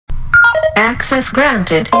Access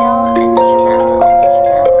granted.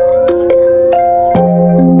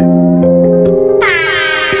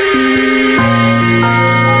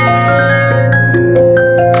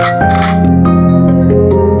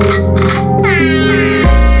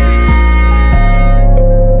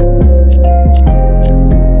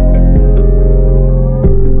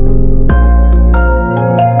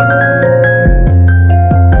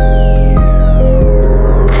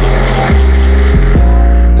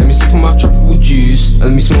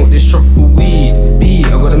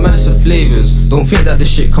 Don't think that the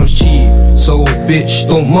shit comes cheap. So bitch,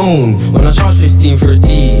 don't moan when I charge 15 for a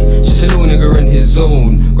D. Just a little nigga in his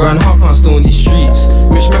zone. Grind hard, can't stay on these streets.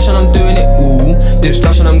 Mishmash and I'm doing it all. Dip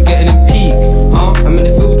splash and I'm getting it peak. I'm in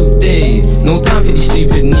the field all day. No time for these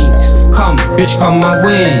stupid neeks. Come, bitch, come my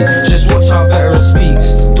way. Just watch how veteran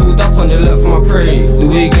speaks. Tooled up on the left for my prey. The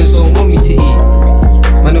Wiggins don't want me to eat.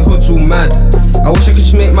 Man, the hood's all mad. I wish I could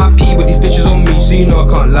just make my pee, but these bitches on me, so you know I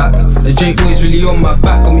can't lack. The J boy's really on my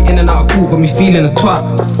back, got me in and out of court, got me feeling a twat.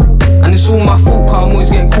 And it's all my fault, cause I'm always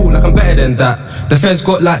getting caught like I'm better than that. The feds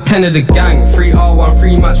got like 10 of the gang, 3 R1,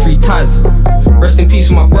 3 Max, 3 Taz. Rest in peace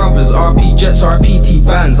with my brothers, RP Jets, RP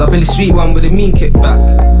T-Bands. I feel a sweet one with a mean kickback.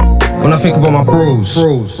 When I think about my bros,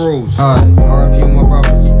 RP with my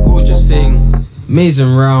brothers, gorgeous thing.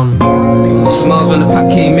 Amazing round. Smiles when the pack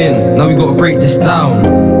came in. Now we gotta break this down.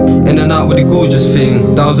 In and out with the gorgeous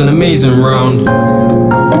thing. That was an amazing round.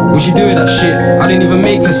 What you do with that shit? I didn't even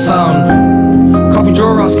make a sound. Couple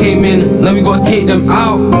draw outs came in. Now we gotta take them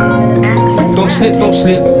out. Don't slip, don't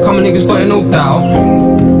slip. Come on, niggas got it no doubt.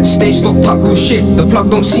 Stay stocked up, real shit. The plug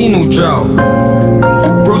don't see no drought.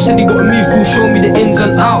 Bro said he got a move cool, show me the ins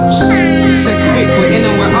and outs. Said quick, we're in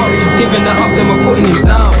and we're out. If he's giving that up, then we're putting him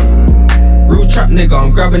down. Real trap nigga,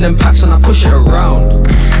 I'm grabbing them packs and I push it around.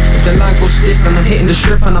 If the line goes stiff and I'm hitting the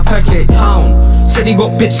strip and I percolate town. Said he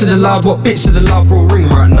got bits of the loud, what bits of the loud, bro, ring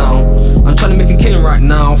right now. I'm trying to make a killing right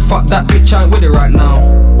now. Fuck that bitch, I ain't with it right now.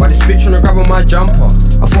 Why this bitch wanna grab on my jumper?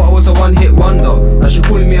 I thought I was a one-hit wonder. Now she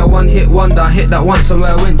calling me a one-hit wonder. I hit that once and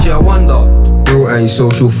where I went, yeah, I wonder. Bro ain't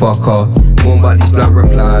social fucker. More about these blunt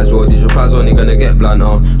replies. Well, these replies only gonna get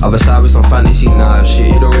blunter. Other side with some fantasy knives. Shit,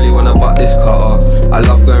 you don't really wanna butt this cutter. I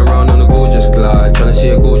love going round on a gorgeous glide, trying to see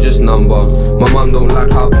a gorgeous number. My mum don't like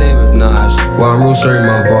how I play with knives. Well, I'm real sorry,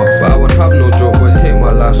 mother, but I would have no joke when take my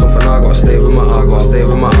life. So for now, I gotta stay with my other. Stay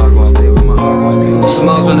with my other. Stay with my other.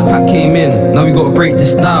 Smiles when the pack came in. Now we gotta break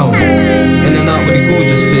this down. In and out with the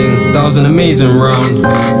gorgeous thing. That was an amazing round.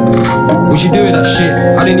 What you do with that shit?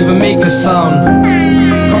 I didn't even make a sound.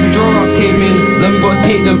 Couple draw outs came in. Now we gotta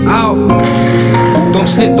take them out. Don't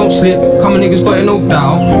slip, don't slip. Come on, niggas got it no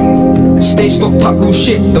doubt. Stay stocked up, real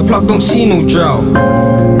shit. The plug don't see no drought.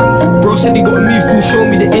 Bro said he got a move cool, show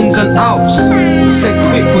me the ins and outs. Said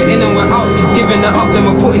quick, we're in and we're out. If he's giving that up, then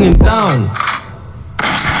we're putting him down.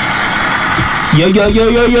 Yo, you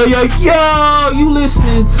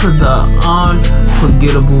listening to the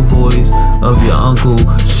unforgettable voice of your uncle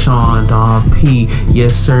Sean Don P.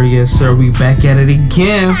 Yes sir, we back at it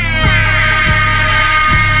again.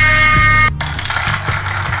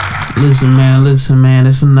 Listen man,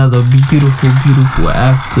 it's another beautiful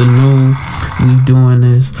afternoon. We doing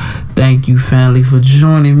this. Thank you, family, for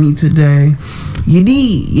joining me today. You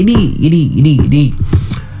did.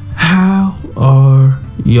 How are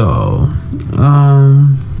y'all?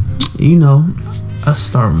 You know, I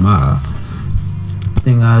start my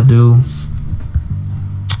thing I do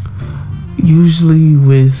usually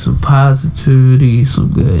with some positivity,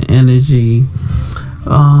 some good energy.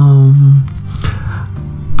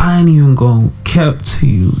 I ain't even gonna cap to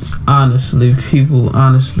you. Honestly, people.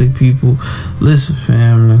 Listen,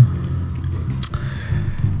 family.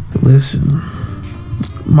 Listen.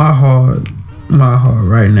 My heart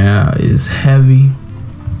right now is heavy.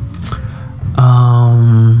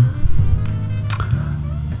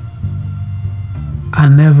 I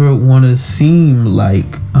never want to seem like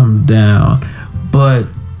I'm down, but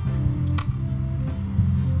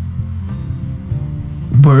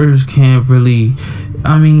words can't really,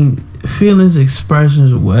 feelings,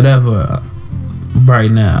 expressions, whatever right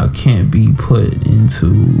now can't be put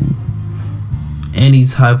into any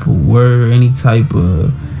type of word, any type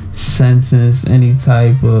of sentence, any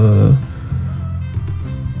type of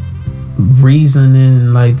reasoning.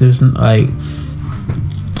 Like there's like,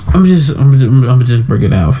 I'm just break it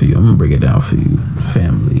down for you. I'm gonna break it down for you,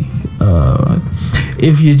 family.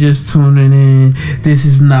 If you're just tuning in, this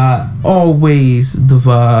is not always the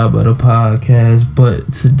vibe of the podcast,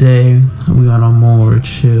 but today we on a more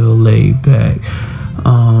chill, laid back,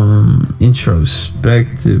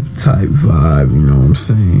 introspective type vibe. You know what I'm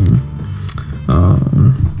saying?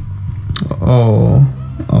 All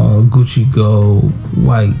Gucci Gold,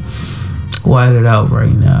 white it out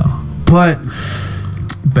right now. But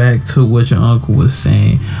back to what your uncle was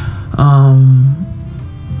saying.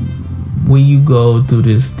 When you go through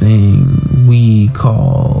this thing we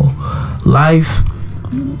call life,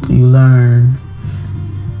 you learn,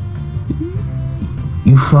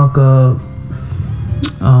 you fuck up,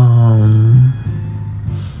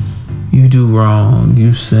 you do wrong,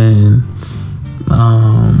 you sin.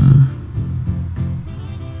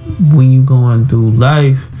 When you going through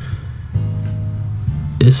life,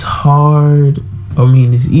 it's hard. I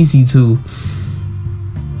mean, it's easy to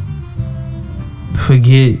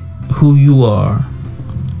forget who you are.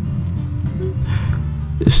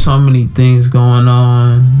 There's so many things going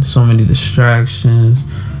on, so many distractions,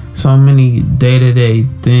 so many day-to-day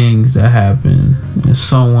things that happen in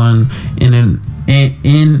someone in an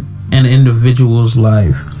individual's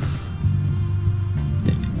life.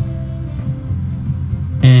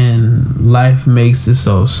 And life makes it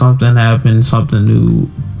so something happens, something new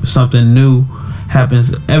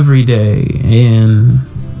happens every day, and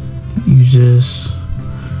you just,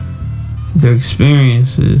 their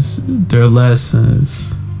experiences, their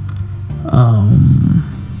lessons.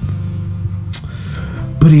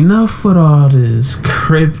 But enough with all this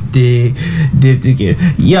cryptic diptych.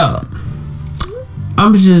 Yo,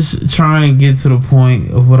 I'm just trying to get to the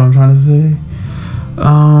point of what I'm trying to say.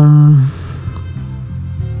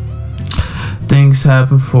 Things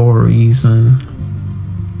happen for a reason.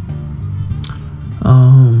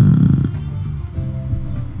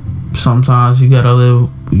 Sometimes you gotta live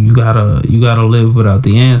without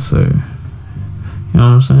the answer. You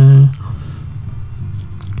know what I'm saying?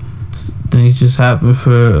 Things just happen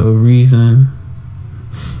for a reason,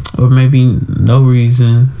 or maybe no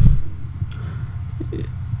reason.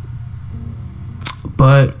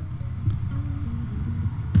 But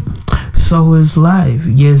so is life.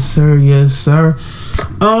 Yes sir, yes sir.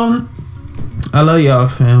 I love y'all,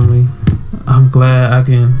 family. I'm glad I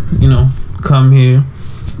can, come here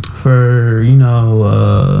for,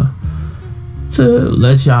 to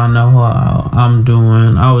let y'all know how I'm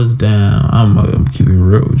doing. I was down. I'm keeping it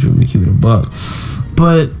real with you. I'm keeping it a buck.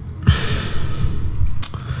 But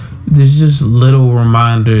there's just little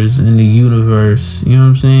reminders in the universe, you know what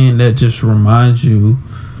I'm saying, that just remind you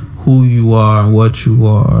who you are, what you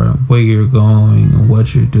are, where you're going, and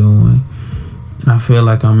what you're doing. And I feel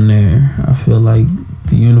like I'm there. I feel like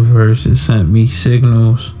the universe has sent me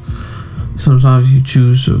signals. Sometimes you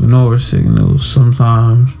choose to ignore signals.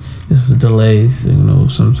 Sometimes it's a delayed signal.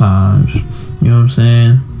 Sometimes, you know what I'm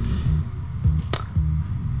saying?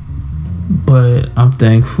 But I'm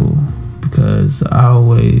thankful because I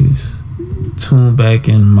always tune back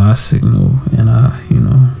in my signal and I,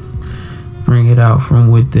 bring it out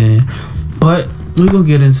from within. But we're gonna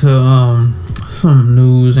get into some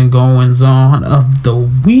news and goings on of the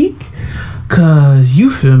week, cause you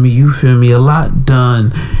feel me, a lot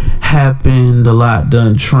done happened, a lot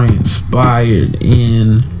done transpired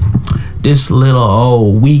in this little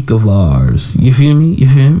old week of ours. You feel me?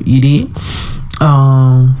 You did?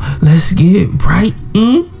 Let's get right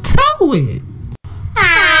into it.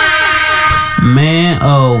 Man,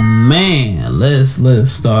 oh man, let's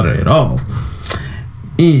start it off.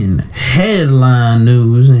 In headline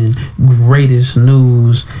news and greatest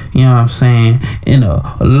news, you know what I'm saying, in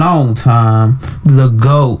a long time, the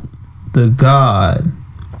GOAT, the God,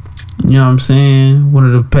 you know what I'm saying, one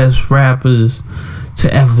of the best rappers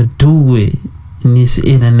to ever do it in this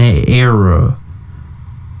internet era,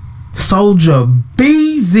 Soulja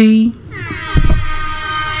Beezy,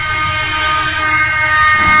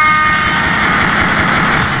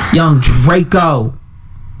 Young Draco,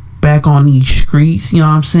 back on these streets, you know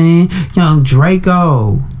what I'm saying? Young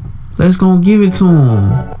Draco, let's gonna give it to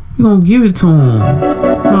him. We gonna give it to him. You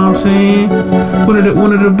know what I'm saying?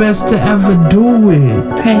 One of the best to ever do it. You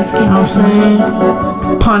know what I'm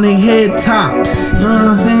saying? Punning head tops. You know what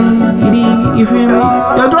I'm saying? You feel me?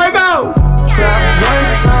 Yo, Draco! Trap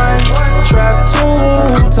one time, trap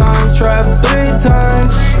two times, trap three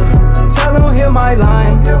times. Tell him hit my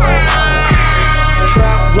line.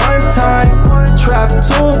 Trap one time, trap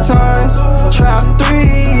two times, trap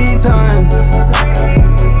three times.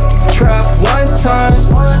 Trap one time,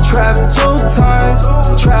 trap two times,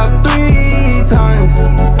 trap three times.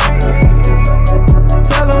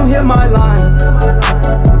 Tell him hit my line.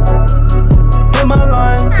 Hit my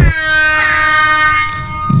line.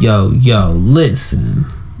 Yo, listen.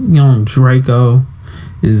 Young Draco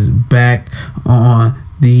is back on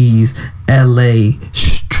these LA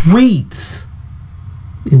streets.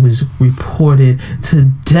 It was reported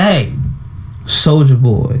today. Soulja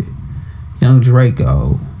Boy, Young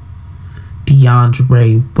Draco,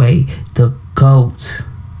 DeAndre Wade, the GOAT,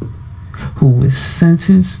 who was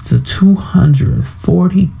sentenced to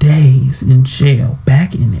 240 days in jail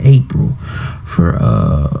back in April for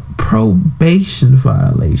a probation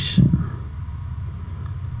violation.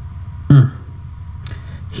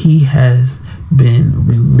 He has been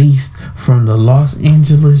released from the Los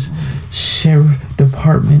Angeles Sheriff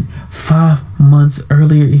Department 5 months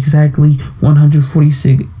earlier, exactly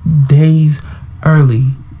 146 days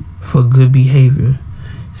early, for good behavior.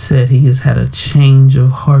 Said he has had a change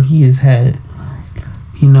of heart. He has had,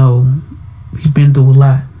 he's been through a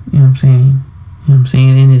lot. You know what I'm saying? You know what I'm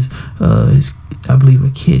saying? In his I believe, a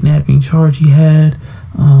kidnapping charge he had.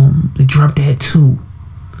 They dropped that too,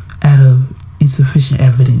 out of insufficient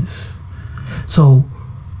evidence. So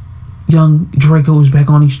young Draco is back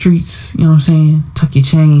on these streets. You know what I'm saying? Tuck your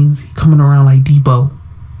chains. He coming around like Debo.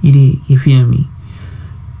 You did. You feel me?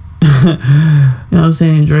 You know what I'm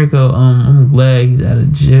saying? Draco, I'm glad he's out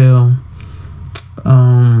of jail.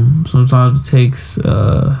 Sometimes it takes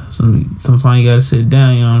sometimes you gotta sit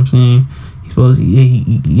down, you know what I'm saying? He's supposed to,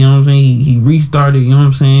 you know what I'm saying? He restarted, you know what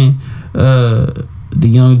I'm saying? The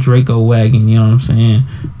young Draco wagon, you know what I'm saying?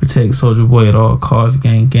 Protect Soulja Boy at all costs,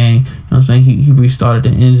 gang. You know what I'm saying? He restarted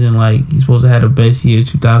the engine like he's supposed to have the best year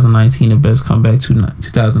 2019, the best comeback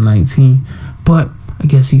 2019. But I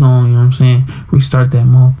guess he gonna, you know what I'm saying, restart that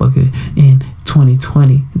motherfucker in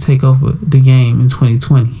 2020 and take over the game in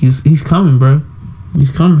 2020. He's coming, bro. He's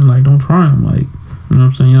coming. Like, don't try him. Like, you know what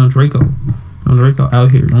I'm saying? Young Draco out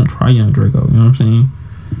here. Don't try young Draco. You know what I'm saying?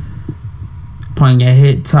 Playing that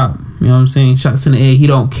head top. You know what I'm saying? Shots in the air. He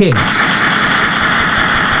don't care.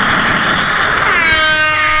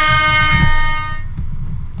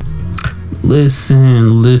 Listen.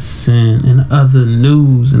 In other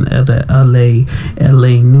news, and other LA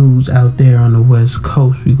news out there on the West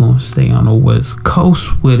Coast, we gonna stay on the West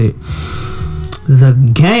Coast with it. The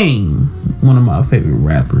Game, one of my favorite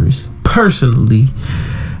rappers, personally,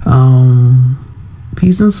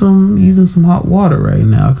 he's in some hot water right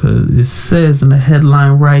now, because it says in the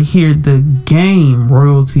headline right here, The Game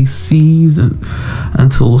royalty seized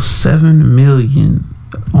until $7 million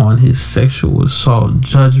on his sexual assault,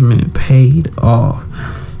 judgment paid off.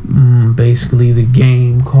 Basically, The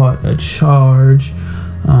Game caught a charge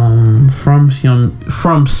from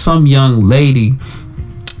some young lady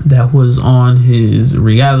that was on his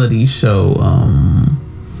reality show.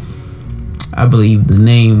 I believe the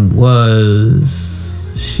name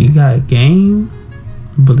was She Got Game.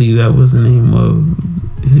 I believe that was the name of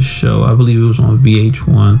his show. I believe it was on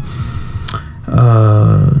VH1.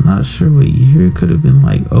 Not sure what year. It could have been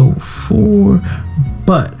like 04,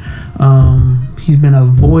 but he's been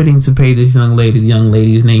avoiding to pay this young lady. The young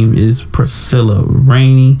lady's name is Priscilla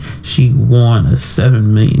Rainey. She won a $7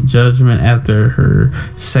 million judgment after her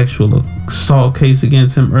sexual assault case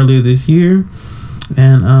against him earlier this year,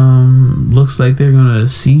 and looks like they're gonna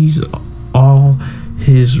seize all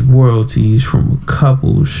his royalties from a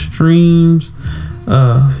couple streams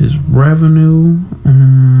of his revenue.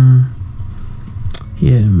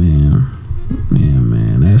 Yeah, man,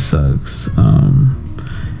 that sucks.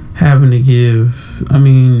 Having to give,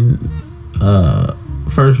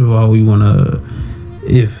 first of all, we want to,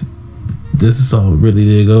 if this is all really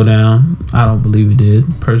did go down, I don't believe it did,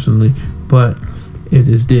 personally, but if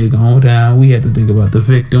this did go down, we have to think about the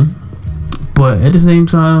victim. But at the same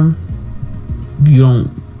time, I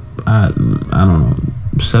don't know,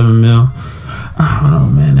 7 mil, I don't know,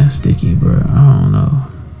 man, that's sticky, bro. I don't know.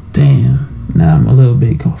 Damn. Now I'm a little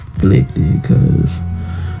bit conflicted, because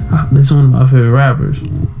this is one of my favorite rappers.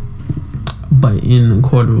 But in the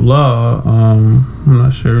court of law, I'm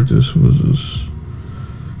not sure if this was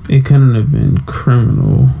it couldn't have been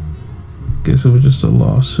criminal. Guess it was just a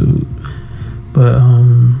lawsuit. But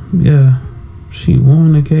yeah, she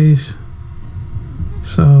won the case,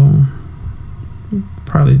 so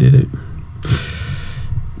probably did it.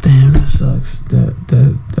 Damn, that sucks.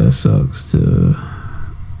 That sucks to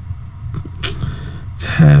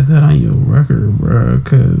have that on your record, bro,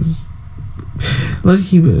 because let's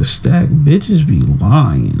keep it a stack. Bitches be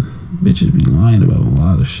lying about a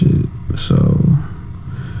lot of shit. So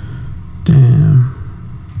damn,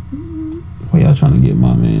 why y'all trying to get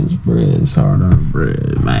my man's bread? It's hard on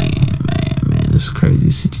bread, man. This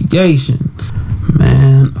crazy situation,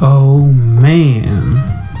 man. Oh man,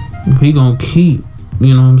 we gonna keep,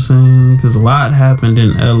 you know what I'm saying, because a lot happened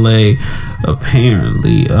in LA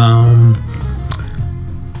apparently.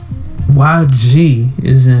 YG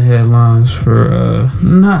is in headlines for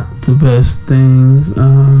not the best things.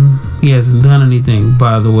 He hasn't done anything,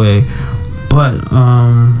 by the way, but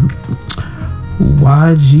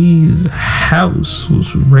YG's house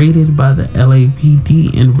was raided by the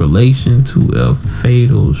LAPD in relation to a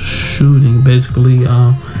fatal shooting. Basically,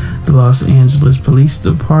 the Los Angeles Police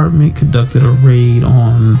Department conducted a raid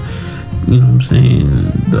on, you know what I'm saying,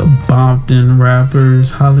 the Bompton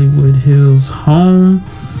rapper's Hollywood Hills home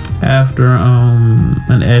after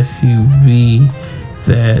an SUV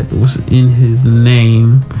that was in his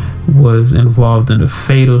name was involved in a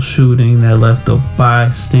fatal shooting that left a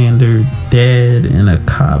bystander dead and a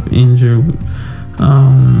cop injured.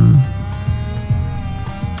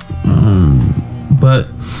 But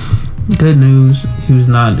good news, he was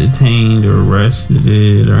not detained or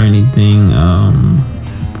arrested or anything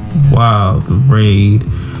while the raid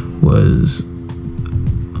was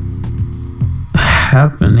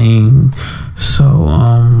happening. So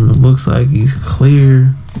it looks like he's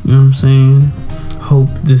clear, you know what I'm saying? Hope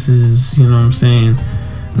this is, you know what I'm saying,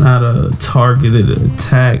 not a targeted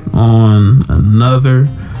attack on another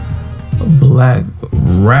black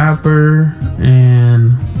rapper.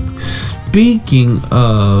 And speaking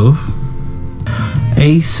of,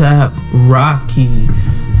 ASAP Rocky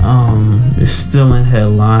is still in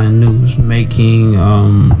headline news, making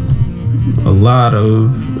a lot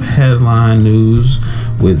of headline news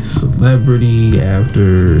with celebrity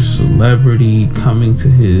after celebrity coming to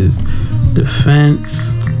his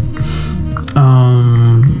defense.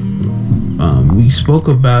 We spoke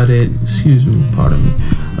about it,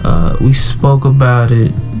 we spoke about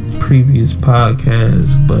it previous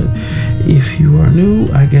podcast, but if you are new,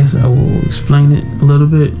 I guess I will explain it a little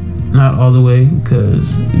bit, not all the way,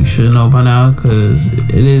 because you should know by now, because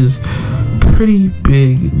it is pretty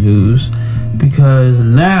big news. Because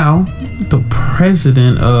now the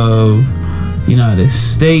president of the United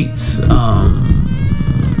States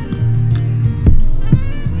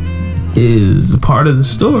is a part of the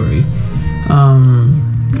story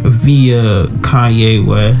via Kanye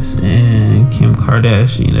West and Kim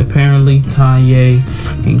Kardashian. Apparently Kanye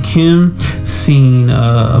and Kim seen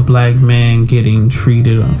a black man getting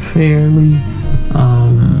treated unfairly.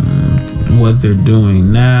 What they're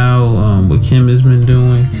doing now, what Kim has been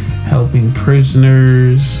doing, helping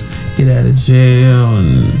prisoners get out of jail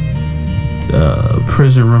and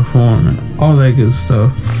prison reform and all that good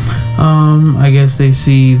stuff. I guess they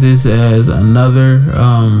see this as another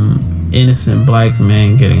innocent black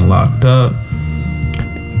man getting locked up.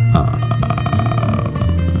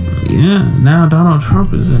 Yeah, now Donald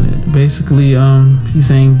Trump is in it. Basically, he's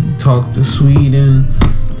saying he talked to Sweden.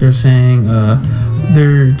 They're saying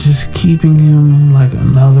they're just keeping him like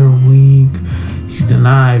another week. He's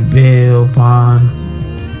denied bail bond.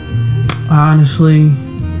 Honestly,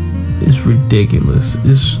 it's ridiculous.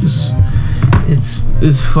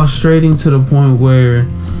 It's frustrating to the point where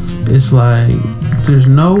it's like there's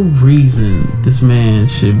no reason this man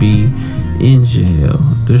should be in jail.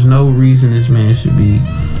 There's no reason this man should be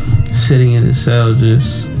sitting in a cell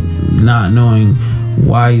just not knowing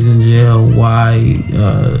why he's in jail, why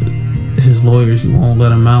his lawyers won't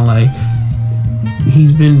let him out. Like,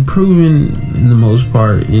 he's been proven in the most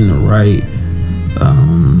part in the right.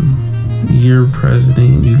 Your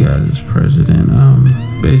president, you guys as president,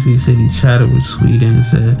 basically said he chatted with Sweden and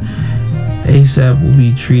said ASAP will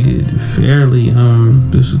be treated fairly.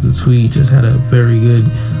 This was the tweet. Just had a very good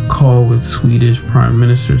call with Swedish Prime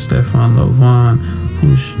Minister Stefan Löfven,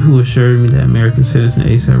 who assured me that American citizen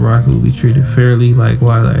ASAP Rocky will be treated fairly.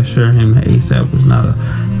 Likewise, I assured him that ASAP was not a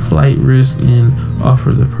flight risk and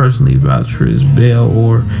offered to personally vouch for his bail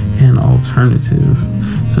or an alternative.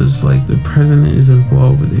 So it's like the president is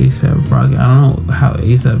involved with ASAP Rocky. I don't know how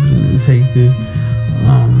ASAP is going to take this.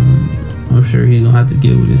 I'm sure he's going to have to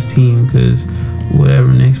get with his team, because whatever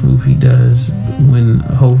next move he does, when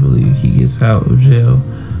hopefully he gets out of jail,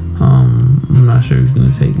 I'm not sure he's going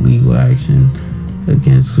to take legal action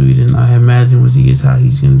against Sweden. I imagine once he gets out,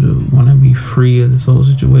 he's going to want to be free of this whole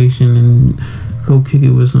situation and go kick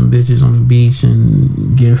it with some bitches on the beach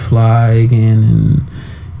and get fly again and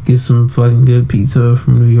get some fucking good pizza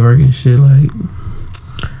from New York and shit. Like,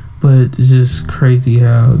 but it's just crazy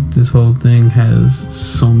how this whole thing has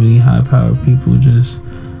so many high-powered people just,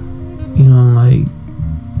 you know, like,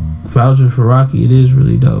 vouching for Rocky. It is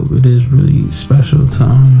really dope. It is really special to, you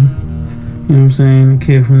know what I'm saying, a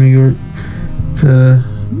kid from New York to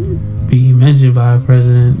be mentioned by a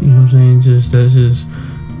president, you know what I'm saying? That's just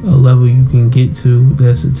a level you can get to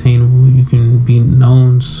that's attainable. You can be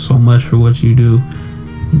known so much for what you do.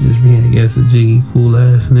 Just being, I guess, a jiggy, cool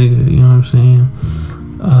ass nigga, you know what I'm saying?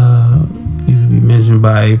 You can be mentioned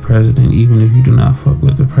by a president, even if you do not fuck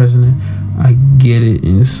with the president. I get it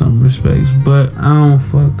in some respects, but I don't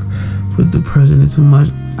fuck with the president too much.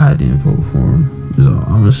 I didn't vote for him. That's all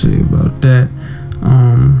I'm gonna say about that.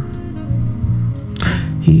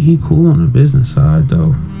 He cool on the business side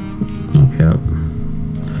though. No cap.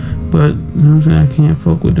 But you know what I'm saying, I can't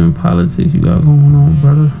fuck with them politics you got going on,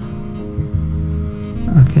 brother.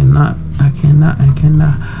 I cannot.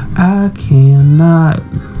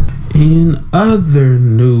 In other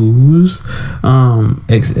news,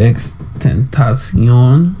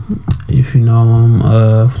 XXXTentacion, if you know him,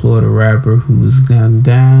 Florida rapper who's gone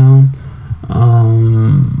down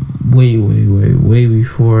way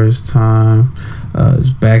before his time, is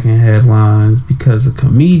back in headlines because a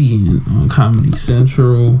comedian on Comedy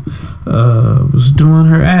Central was doing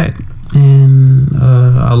her act, and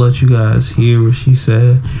I'll let you guys hear what she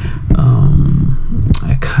said.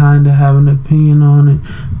 I kind of have an opinion on it,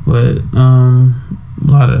 but a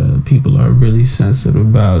lot of people are really sensitive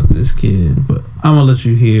about this kid, but I'm gonna let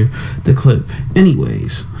you hear the clip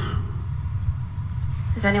anyways.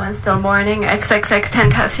 Is anyone still mourning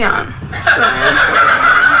XXXTentacion?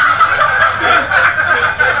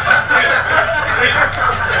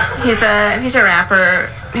 He's a rapper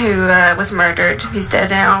who was murdered. He's dead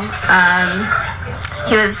now.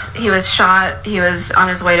 He was shot. He was on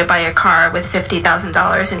his way to buy a car with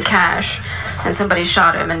 $50,000 in cash, and somebody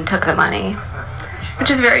shot him and took the money,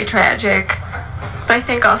 which is very tragic. But I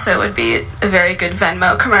think also would be a very good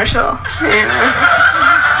Venmo commercial. You know?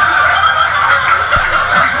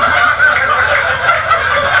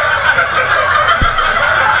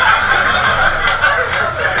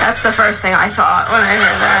 That's the first thing I thought when I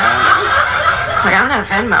heard that. Like, I don't have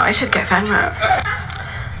Venmo. I should get Venmo.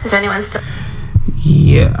 Is anyone still?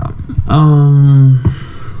 Yeah.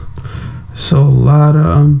 So a lot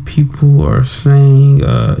of people are saying,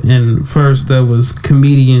 and first that was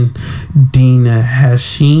comedian Dina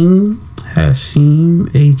Hashim, Hashem.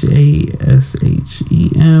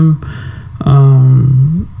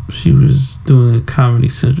 She was doing a Comedy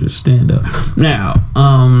Central stand-up. Now,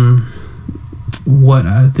 what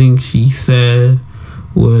I think she said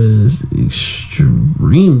was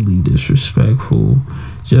extremely disrespectful,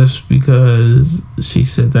 just because she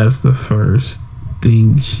said that's the first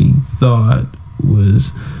thing she thought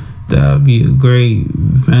was that would be a great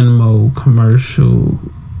Venmo commercial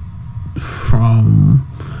from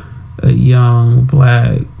a young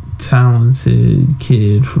black talented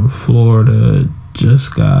kid from Florida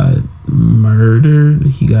just got murdered.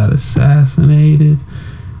 He got assassinated.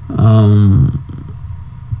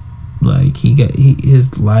 Like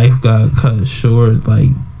his life got cut short.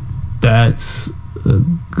 Like, that's a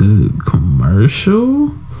good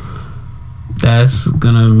commercial. That's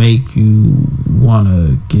gonna make you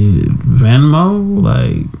wanna get Venmo.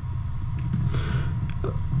 Like,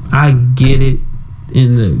 I get it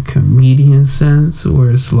in the comedian sense, where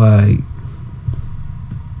it's like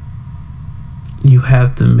you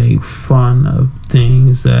have to make fun of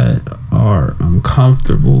things that are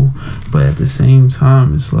uncomfortable, but at the same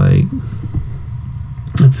time it's like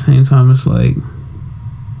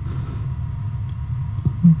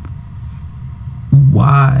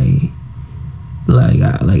why?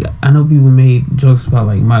 I know people made jokes about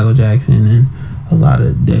like Michael Jackson and a lot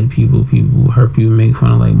of dead people hurt people, make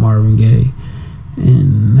fun of like Marvin Gaye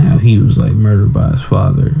and how he was like murdered by his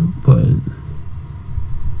father, but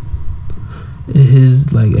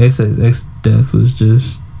his like XXX death was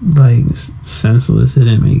just like senseless. It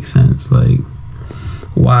didn't make sense. Like,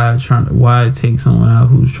 why take someone out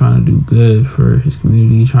who's trying to do good for his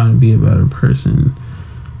community, trying to be a better person,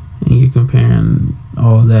 and you're comparing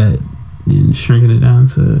all that and shrinking it down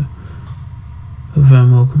to a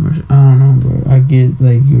Venmo commercial? I don't know, bro. I get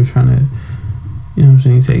like you were trying to, you know what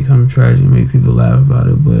I'm saying, take something tragic and make people laugh about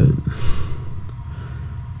it, but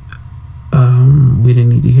we didn't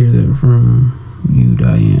need to hear that from you,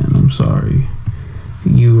 Diane. I'm sorry.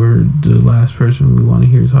 You were the last person we want to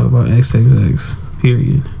hear talk about XXX,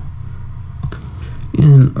 period.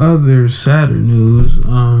 In other sadder news,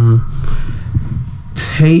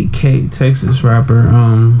 Tay-K, Texas rapper,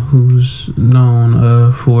 who's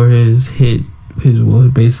known for his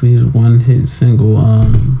one hit single.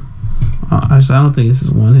 Actually, I don't think it's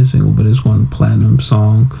his one hit single, but it's one platinum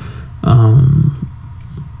song.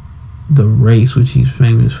 The Race, which he's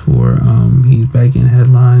famous for. He's back in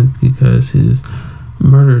headlines because his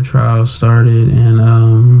murder trial started, and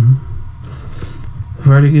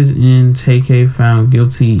verdict is in. Tay-K found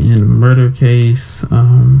guilty in the murder case.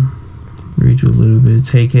 Read you a little bit.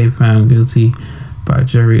 Tay-K found guilty by a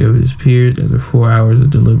jury of his peers after 4 hours of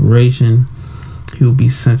deliberation. He will be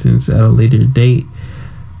sentenced at a later date.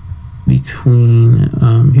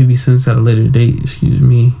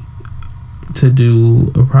 To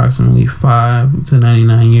do approximately 5 to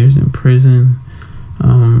 99 years in prison.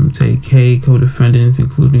 TK co-defendants,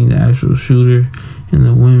 including the actual shooter and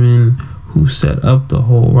the women who set up the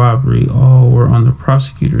whole robbery, all were on the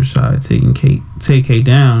prosecutor's side, taking TK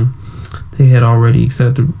down. They had already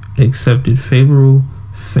accepted favorable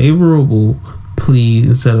pleas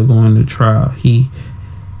instead of going to trial. He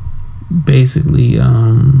basically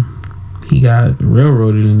he got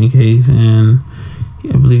railroaded in the case, and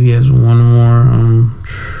I believe he has one more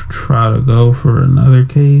trial to go for another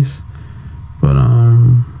case, but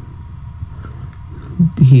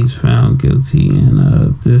he's found guilty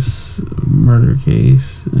in this murder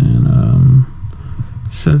case, and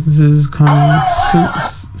sentencing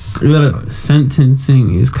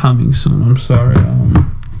is coming soon. I'm sorry.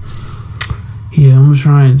 Yeah, I'm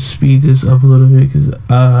trying to speed this up a little bit because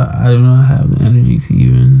I do not have the energy to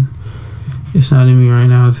even. It's not in me right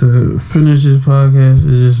now to finish this podcast.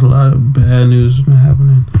 It's just a lot of bad news has been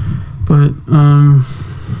happening. But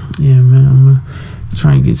yeah, man, I'm gonna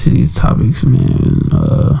try and get to these topics, man.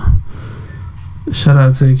 Shout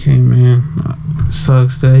out to K, man.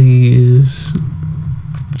 Sucks that he is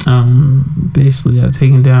basically got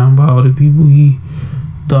taken down by all the people he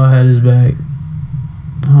thought had his back.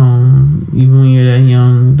 Even when you're that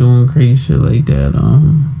young doing crazy shit like that,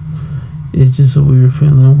 it's just a weird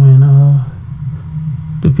feeling when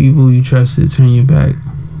the people you trusted turn your back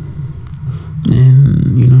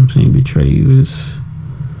and, you know what I'm saying, betray you.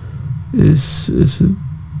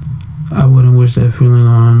 I wouldn't wish that feeling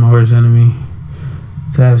on my worst enemy.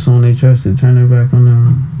 To have someone they trusted turn their back on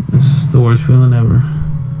them, it's the worst feeling ever.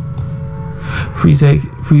 Free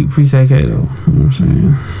Kato, you know what I'm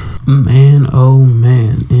saying? Man, oh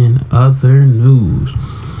man, in other news,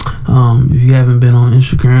 if you haven't been on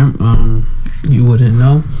Instagram, you wouldn't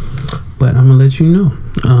know, but I'm gonna let you know.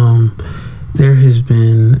 There has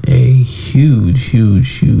been a huge new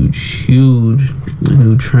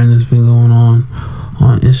trend that's been going on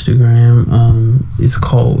Instagram. It's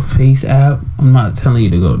called Face App. I'm not telling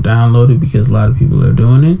you to go download it because a lot of people are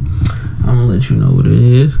doing it. I'm gonna let you know what it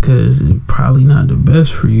is because it's probably not the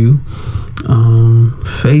best for you.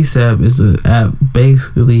 Face App is an app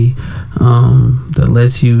basically that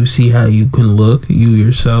lets you see how you can look, you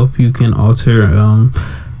yourself. You can alter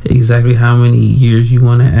exactly how many years you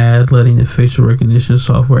want to add, letting the facial recognition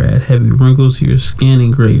software add heavy wrinkles to your skin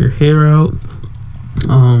and gray your hair out. You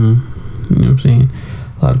know what I'm saying?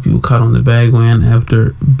 A lot of people caught on the bandwagon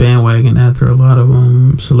after a lot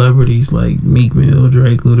of celebrities like Meek Mill,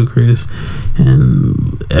 Drake, Ludacris,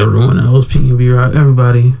 and everyone else, PNB Rock,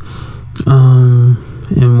 everybody,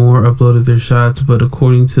 and more uploaded their shots. But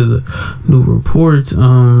according to the new reports,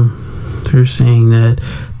 they're saying that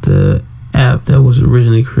the app that was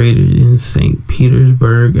originally created in St.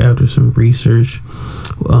 Petersburg after some research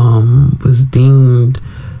was deemed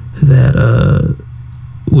that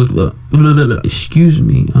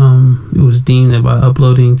it was deemed that by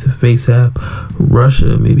uploading to FaceApp,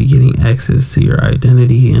 Russia may be getting access to your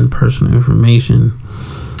identity and personal information.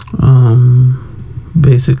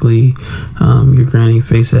 Basically, you're granting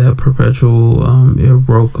FaceApp perpetual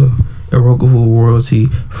irrevocable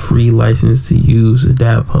royalty-free license to use,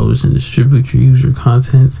 adapt, publish, and distribute your user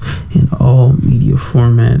contents in all media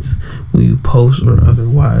formats when you post or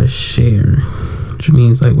otherwise share. Which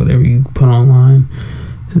means like whatever you put online,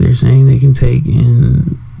 they're saying they can take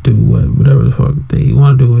and do whatever the fuck they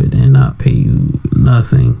want to do it and not pay you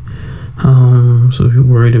nothing. So if you're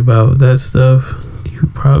worried about that stuff, you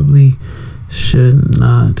probably should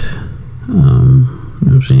not. You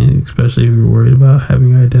know what I'm saying? Especially if you're worried about having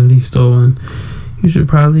your identity stolen, you should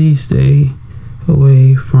probably stay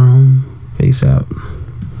away from FaceApp.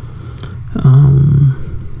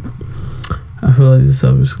 I feel like the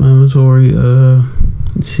self-explanatory.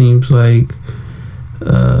 It seems like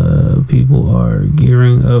people are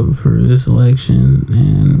gearing up for this election,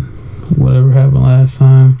 and whatever happened last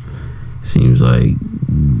time seems like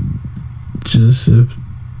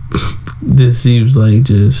this seems like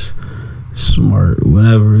just smart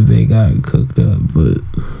whenever they got cooked up. But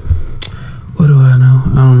what do I know?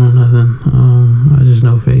 I don't know nothing. I just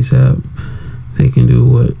know FaceApp, they can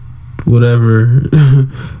do whatever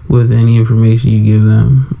with any information you give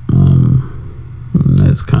them.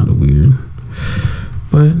 That's kind of weird,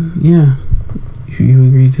 but yeah, if you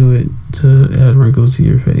agree to it to add wrinkles to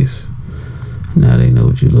your face, now they know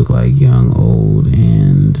what you look like, young, old,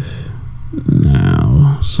 and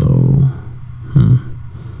now. So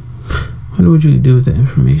wonder what you could do with that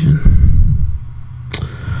information.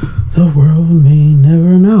 The world may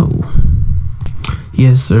never know.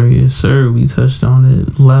 Yes sir, we touched on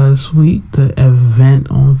it last week. The event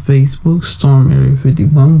on Facebook, Storm Area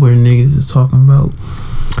 51, where niggas is talking about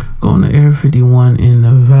going to Area 51 in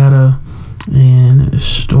Nevada. and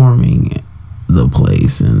storming the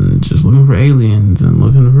place and just looking for aliens and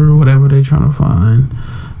looking for whatever they're trying to find.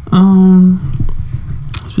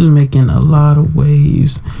 It's been making a lot of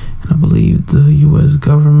waves, and I believe the U.S.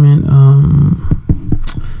 government,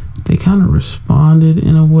 they kind of responded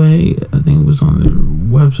in a way. I think it was on their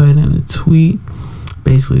website and a tweet.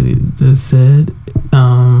 Basically, they said,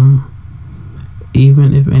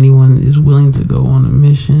 even if anyone is willing to go on a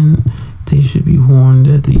mission, they should be warned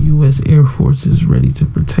that the U.S. Air Force is ready to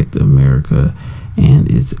protect America and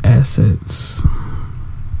its assets.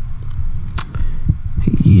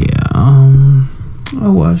 Yeah, I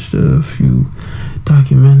watched a few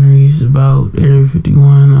documentaries about Area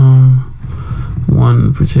 51. One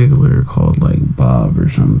in particular called like Bob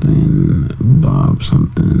something,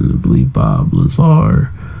 I believe Bob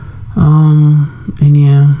Lazar. And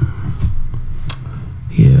yeah,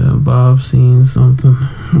 Bob seen something.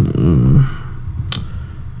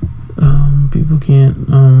 People can't,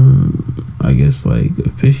 I guess, like,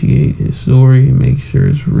 officiate his story and make sure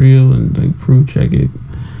it's real and, like, proof check it.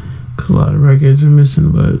 Because a lot of records are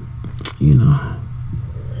missing, but, you know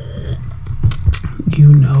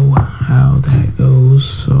how that goes.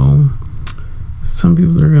 So, some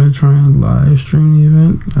people are going to try and live stream the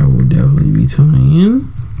event. I will definitely be tuning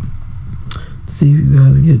in. See if you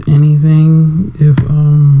guys get anything. If, you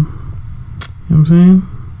know what I'm saying?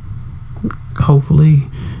 Hopefully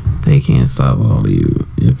they can't stop all of you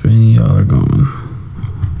if any of y'all are going.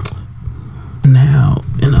 Now,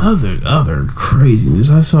 in other crazy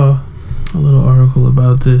news, I saw a little article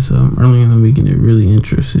about this earlier in the week, and it really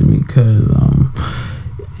interested me because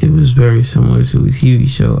it was very similar to a TV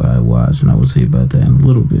show I watched, and I will tell you about that in a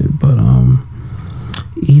little bit. But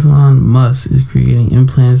Elon Musk is creating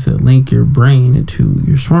implants that link your brain into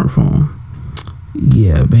your smartphone.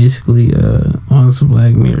 Yeah, basically on some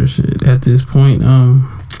Black Mirror shit. At this point,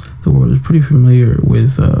 the world is pretty familiar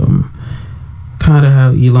with kind of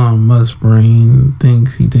how Elon Musk's brain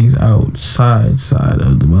thinks. He thinks outside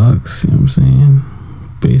of the box. You know what I'm saying?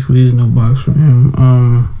 Basically, there's no box for him.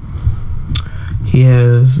 He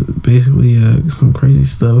has basically some crazy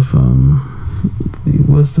stuff.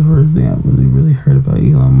 What's the first thing I really heard about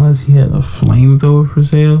Elon Musk? He had a flamethrower for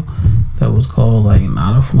sale that was called like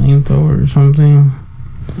not a flamethrower or something,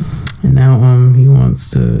 and now he wants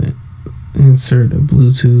to insert a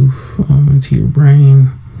Bluetooth into your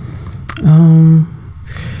brain, and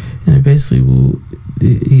it basically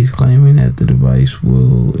he's claiming that the device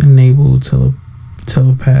will enable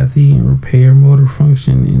telepathy and repair motor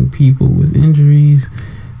function in people with injuries.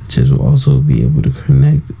 Will also be able to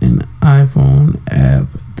connect an iPhone app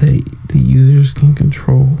that the users can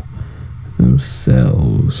control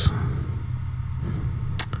themselves.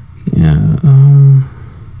 Yeah,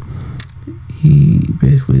 he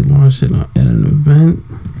basically launched it at an event,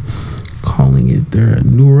 calling it their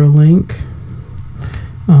Neuralink.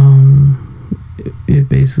 It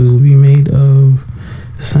basically will be made of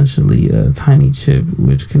essentially a tiny chip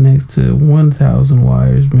which connects to 1,000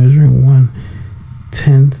 wires measuring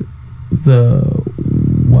 1/10 the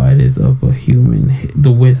width of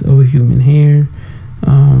the width of a human hair.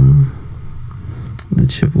 The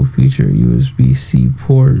chip will feature a USB-C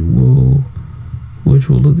port which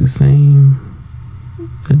will look the same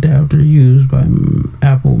adapter used by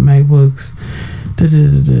Apple MacBooks,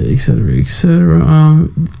 etc.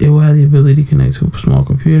 It will have the ability to connect to a small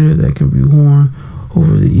computer that can be worn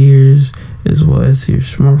over the ears as well as to your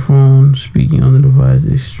smartphone. Speaking on the device,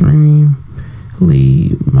 extremely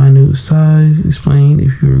minute size. Explain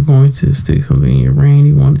if you were going to stick something in your brain,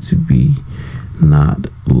 you want it to be not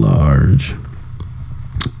large.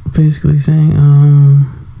 Basically saying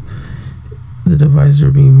the devices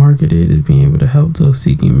are being marketed as being able to help those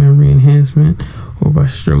seeking memory enhancement or by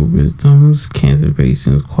stroke victims, cancer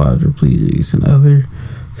patients, quadriplegics, and other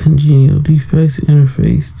congenital defects.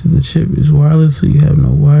 Interface to the chip is wireless, so you have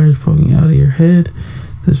no wires poking out of your head.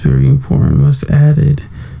 That's very important. Musk added.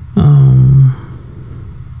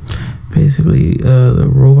 Basically, the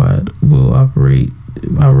robot will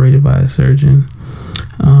operated by a surgeon.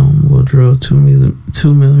 Will drill 2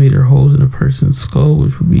 millimeter holes in a person's skull,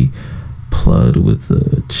 which will be plugged with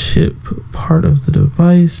the chip part of the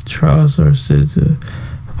device. Trials are said to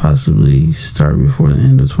possibly start before the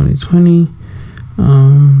end of 2020.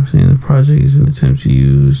 Saying the project is an attempt to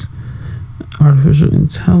use artificial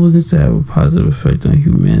intelligence to have a positive effect on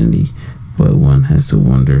humanity, but one has to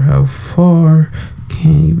wonder how far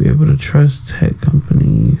can you be able to trust tech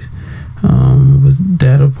companies with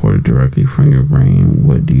data ported directly from your brain.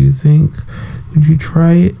 What do you think? Would you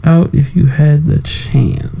try it out if you had the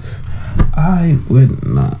chance? I would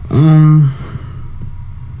not.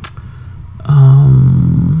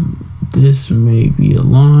 The this may be a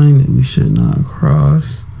line that we should not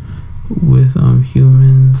cross with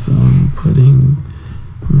humans putting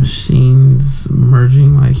machines,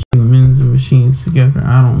 merging like humans and machines together.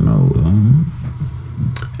 I don't know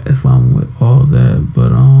if I'm with all that,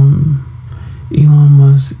 but Elon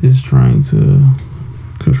Musk is trying to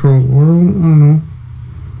control the world. I don't know,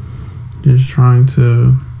 just trying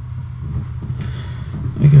to,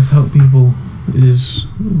 I guess, help people is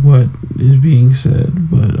what is being said,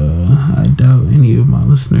 but I doubt any of my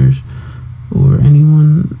listeners or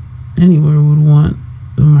anyone anywhere would want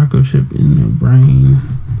a microchip in their brain.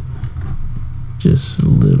 Just a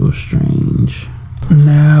little strange.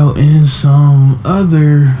 Now, in some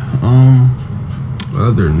other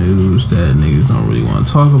news that niggas don't really want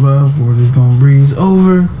to talk about, we're just gonna breeze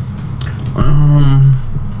over.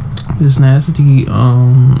 This nasty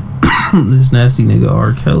nigga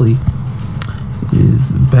R. Kelly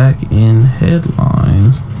is back in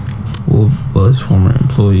headlines. Well, his former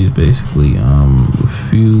employees, basically. A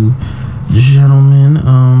few gentlemen,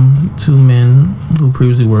 two men who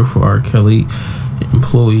previously worked for R. Kelly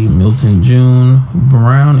employee Milton June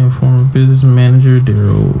Brown and former business manager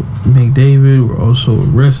Daryl McDavid were also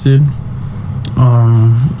arrested.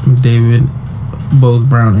 McDavid, both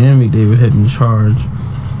Brown and McDavid had been charged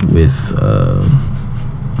with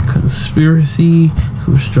conspiracy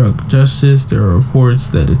to obstruct justice. There are reports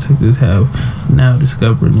that detectives have now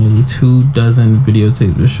discovered nearly 24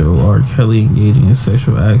 videotapes that show R. Kelly engaging in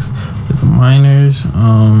sexual acts with minors.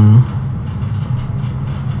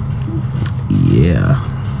 Yeah,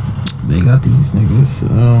 they got these niggas.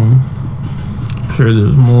 Sure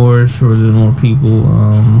there's more. Sure there's more people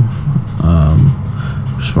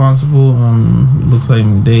responsible. It looks like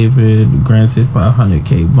McDavid granted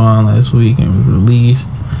 $500K bond last week and was released.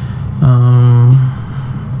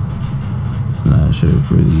 Not sure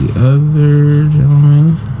for the other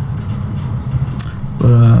gentlemen,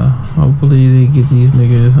 but hopefully they get these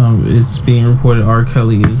niggas. It's being reported R.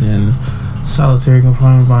 Kelly is in solitary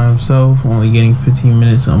confinement by himself, only getting 15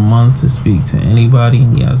 minutes a month to speak to anybody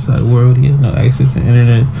in the outside world. He has no access to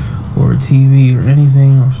internet or TV or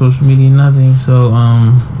anything, or social media, nothing. So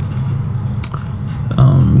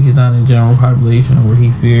he's not in general population where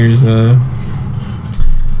he fears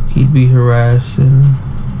he'd be harassed and,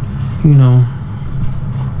 you know,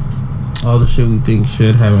 all the shit we think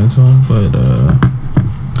should happen to him. But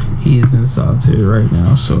he's in solitary right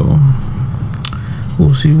now, so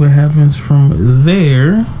we'll see what happens from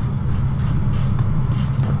there.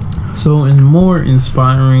 So, in more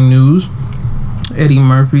inspiring news, Eddie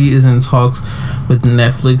Murphy is in talks with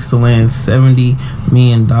Netflix to land $70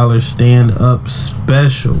 million stand-up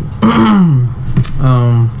special.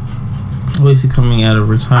 Basically coming out of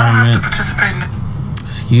retirement.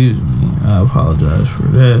 Excuse me, I apologize for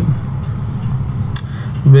that.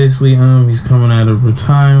 Basically, he's coming out of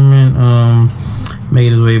retirement.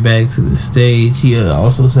 Made his way back to the stage. He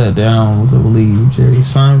also sat down with, I believe, Jerry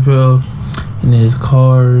Seinfeld in his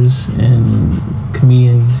cars, and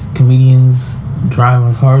comedians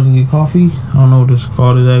driving cars and get coffee. I don't know what it's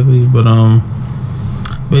called exactly, but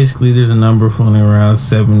basically there's a number floating around,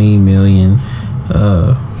 70 million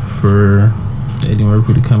for Eddie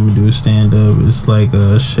Murphy to come and do a stand-up. It's like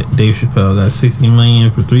Dave Chappelle got 60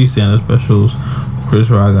 million for 3 stand-up specials. Chris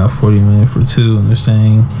Rock got 40 million for 2, and they're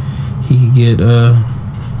saying he could get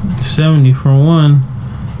 70 for 1.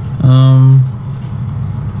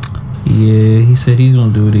 Yeah, he said he's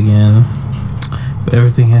gonna do it again, but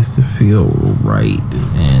everything has to feel right,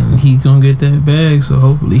 and he's gonna get that bag. So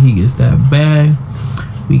hopefully he gets that bag.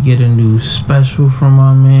 We get a new special from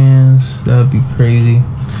our mans. That'd be crazy.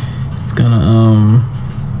 It's gonna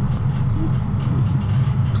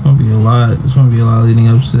be a lot. It's gonna be a lot leading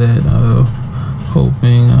up to that.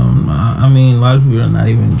 Hoping. I mean, a lot of people are not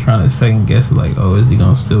even trying to second guess it. Like, oh, is he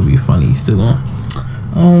gonna still be funny? He's still gonna.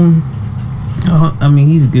 I mean,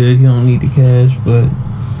 he's good. He don't need the cash, but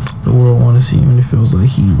the world want to see him, and it feels like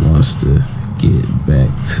he wants to get back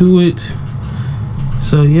to it.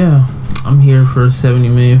 So yeah, I'm here for 70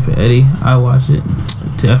 million for Eddie. I watch it,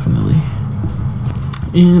 definitely.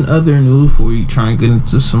 In other news, before we try and get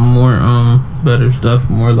into some more better stuff,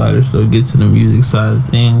 more lighter stuff, get to the music side of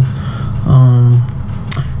things.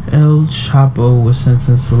 El Chapo was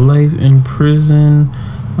sentenced to life in prison,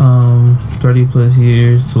 30 plus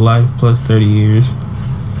years to life plus 30 years.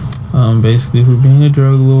 Basically for being a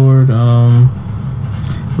drug lord.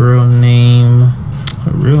 Real name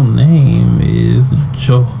is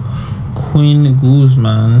Joaquin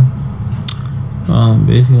Guzman.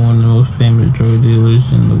 Basically one of the most famous drug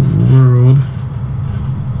dealers in the world.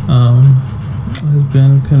 Has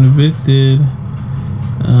been convicted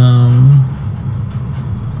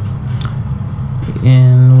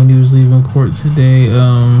And when he was leaving court today,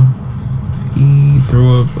 he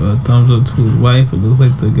threw up a thumbs up to his wife. It looks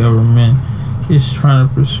like the government is trying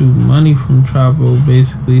to pursue money from Chapo,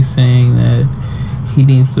 basically saying that he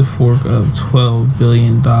needs to fork up $12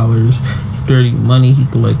 billion dirty money he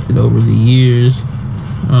collected over the years.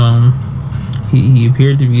 He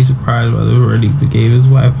appeared to be surprised by the verdict, but gave his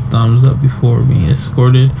wife a thumbs up before being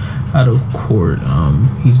escorted out of court.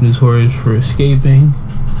 He's notorious for escaping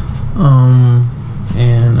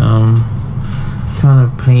and kind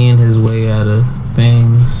of paying his way out of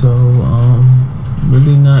things. So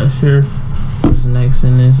really not sure what's next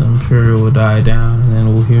in this. I'm sure it will die down and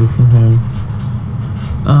then we'll hear from him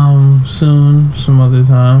soon, some other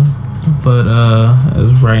time. But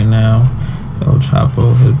as right now, El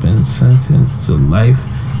Chapo has been sentenced to life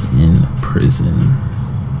in prison.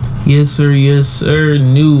 Yes sir,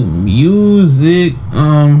 new music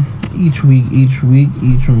each week, each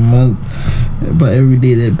month. But every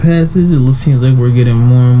day that passes, it seems like we're getting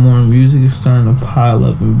more and more music. It's starting to pile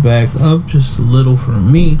up and back up just a little for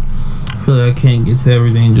me. I feel like I can't get to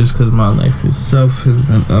everything just because my life itself has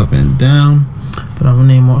been up and down. But I'm gonna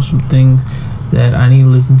name off some things that I need to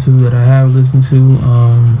listen to, that I have listened to,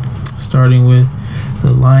 starting with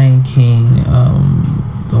The Lion King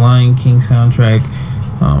soundtrack,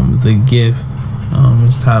 The Gift.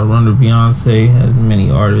 It's titled Under Beyonce. Has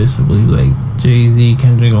many artists, I believe, like Jay-Z,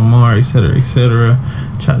 Kendrick Lamar, etc.,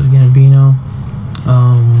 Childish Gambino.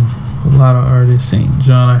 A lot of artists. St.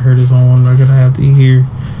 John, I heard is on one record I have to hear.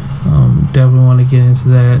 Definitely want to get into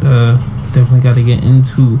that. Definitely got to get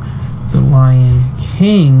into The Lion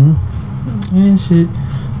King and shit.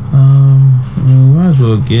 We might as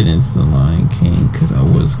well get into The Lion King, because I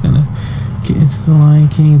was gonna get into The Lion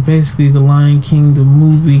King. Basically, The Lion King, the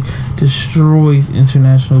movie, destroys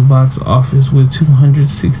international box office with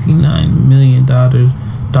 $269 million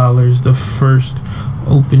the first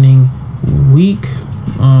opening week.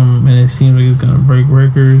 And it seems like it's gonna break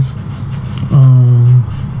records,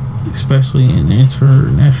 especially in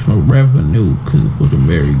international revenue, because it's looking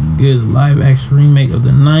very good. Live action remake of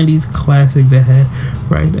the 90s classic that had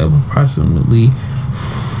racked up approximately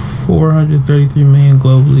 $433 million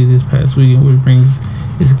globally this past weekend, which brings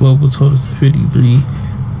its global total to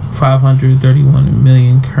 $531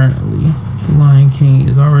 million currently. The Lion King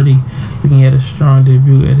is already looking at a strong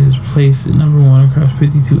debut at his place at #1 across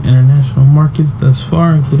 52 international markets thus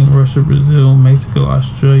far, including Russia, Brazil, Mexico,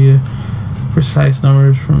 Australia. Precise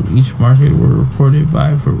numbers from each market were reported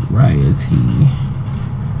by Variety.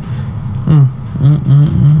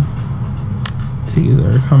 Tickets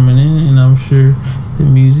are coming in, and I'm sure the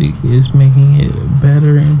music is making it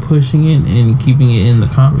better and pushing it and keeping it in the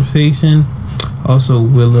conversation. Also,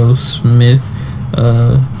 Willow Smith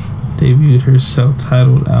debuted her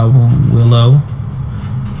self-titled album, Willow.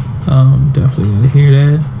 Definitely gotta hear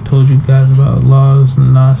that. Told you guys about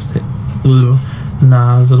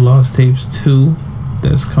Nas The Lost Tapes 2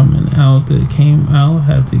 that's coming out, that came out.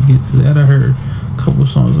 Have to get to that. I heard a couple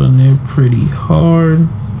songs on there pretty hard.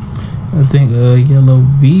 I think Yellow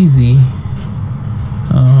Beezy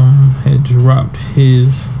had dropped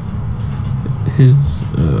his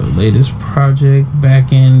latest project,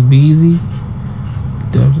 Back in Beezy.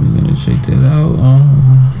 Definitely gonna check that out.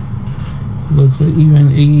 Looks like even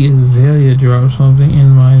Iggy Azalea dropped something,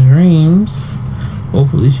 In My Dreams.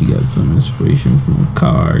 Hopefully she got some inspiration from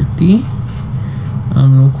Cardi.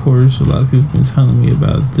 Of course, a lot of people have been telling me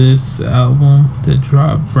about this album that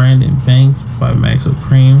dropped, Brandon Banks by Maxo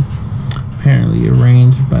Cream. Apparently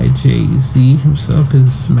arranged by Jay-Z himself,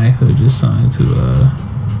 because Maxo just signed to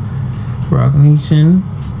Roc Nation.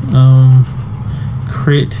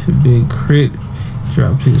 Big Crit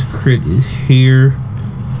dropped his Crit Is Here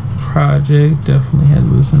project. Definitely had to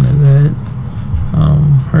listen to that.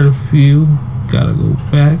 Heard a few, gotta go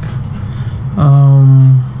back.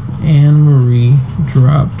 Anne Marie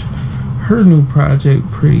dropped her new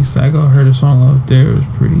project, Pretty Psycho. I heard a song out there, it was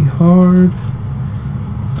pretty hard.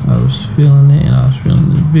 I was feeling it, and I was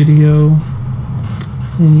feeling the video.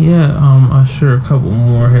 And yeah, I'm sure a couple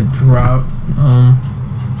more had dropped.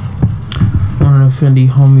 One of the Fendi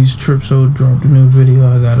homies, Tripso, dropped a new video.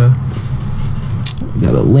 I got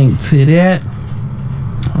a link to that.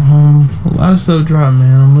 A lot of stuff dropped,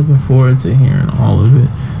 man. I'm looking forward to hearing all of it.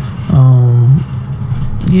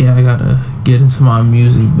 Yeah, I gotta get into my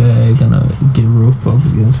music bag. Gonna get real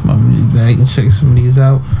focused, get into my music bag and check some of these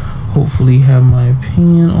out. Hopefully have my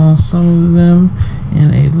opinion on some of them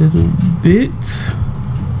in a little bit.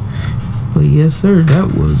 But yes sir,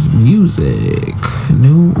 that was music.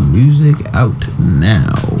 New music out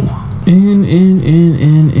now. And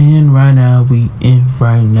in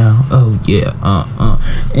right now. Oh yeah,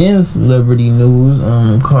 And celebrity news,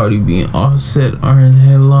 Cardi B and Offset are in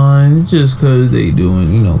headlines just cause they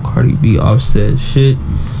doing, Cardi B Offset shit.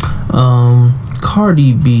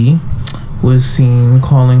 Cardi B was seen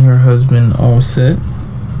calling her husband Offset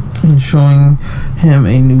and showing him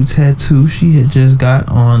a new tattoo she had just got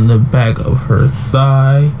on the back of her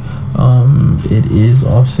thigh. It is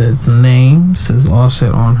Offset's name, says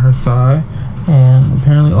Offset on her thigh, and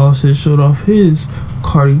apparently Offset showed off his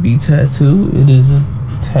Cardi B tattoo. It is a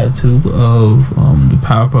tattoo of the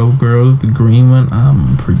Powerpuff Girls, the green one.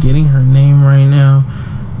 I'm forgetting her name right now.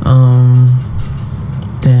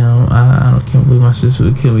 Damn, I can't believe my sister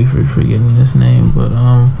would kill me for forgetting this name, but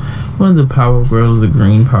one of the Powerpuff Girls, the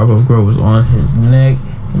green Powerpuff Girl, was on his neck,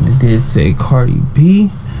 and it did say Cardi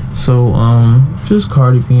B. So just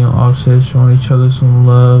Cardi B and Offset showing each other some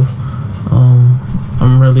love.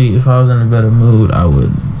 I'm really, if I was in a better mood, I'd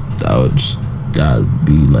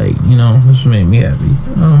be like, this made me happy.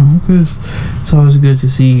 Because it's always good to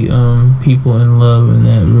see people in love and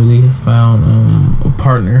that really found a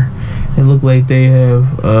partner. It look like they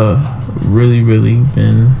have really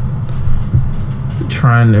been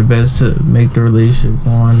trying their best to make the relationship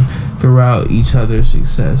go on throughout each other's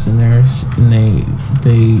success, and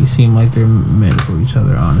they seem like they're meant for each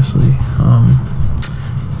other, honestly.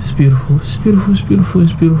 It's beautiful.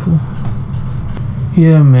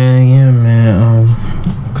 Yeah, man.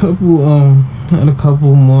 Had a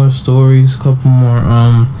couple more stories, couple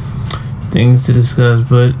more things to discuss,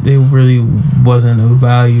 but they really wasn't of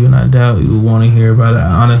value, and I doubt you would want to hear about it. I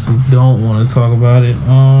honestly don't want to talk about it.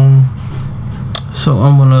 So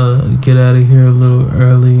I'm gonna get out of here a little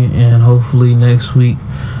early, and hopefully next week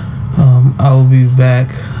I will be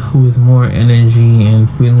back with more energy and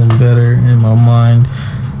feeling better and my mind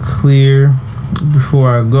clear. Before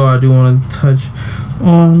I go, I do want to touch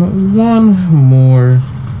on one more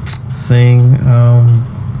thing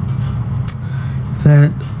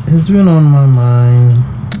that has been on my mind,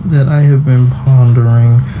 that I have been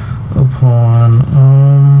pondering upon.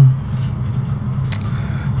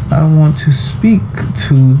 I want to speak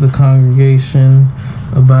to the congregation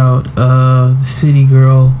about the city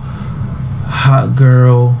girl, hot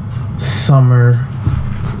girl, summer,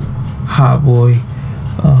 hot boy,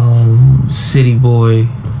 city boy,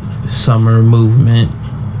 summer movement.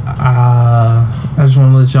 I just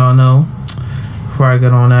want to let y'all know before I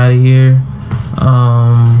get on out of here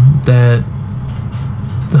that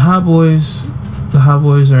the hot boys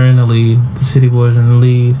are in the lead. The city boys are in the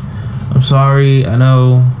lead. I'm sorry. I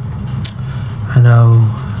know.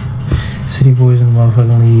 City boys in the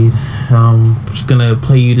motherfucking lead. I'm just gonna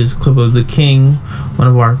play you this clip of the king, one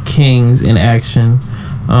of our kings in action.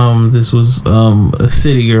 This was a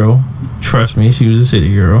city girl. Trust me, she was a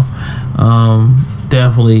city girl.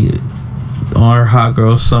 Definitely our hot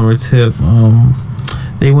girl summer tip.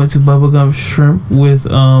 They went to Bubblegum Shrimp with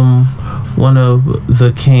one of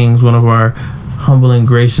the kings, one of our humble and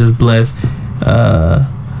gracious, blessed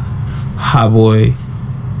hot boy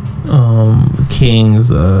kings.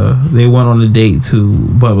 They went on a date to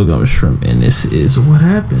Bubblegum Shrimp, and this is what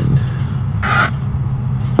happened.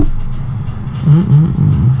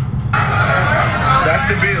 That's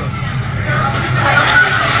the bill.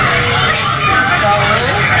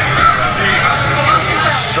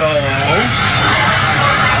 So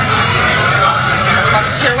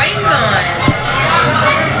You're waiting on.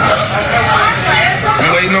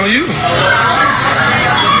 I'm waiting on you.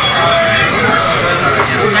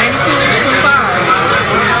 92.25.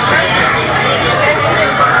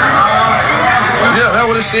 Yeah, that's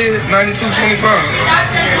what it said. 92.25.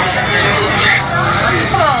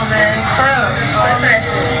 Come on, man.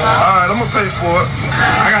 Alright, I'm gonna pay for it.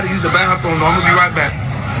 I gotta use the bathroom though. I'm gonna be right back.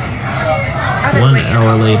 1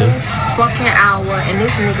 hour later. Fucking hour, and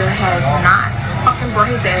this nigga has not fucking brought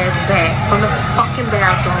his ass back from the fucking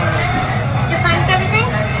bathroom. You find everything?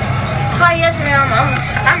 Oh yes, ma'am.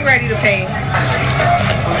 I'm ready to pay.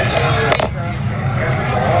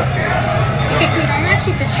 I'm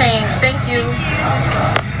actually the change. Thank you.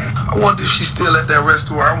 I wonder if she's still at that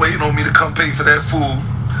restaurant waiting on me to come pay for that food.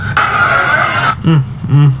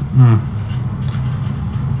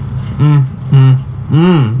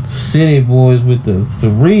 City boys with the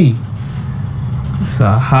 3. It's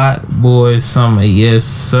a hot boy summer. Yes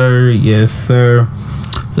sir.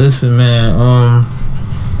 Listen, man, I'm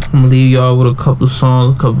gonna leave y'all with a couple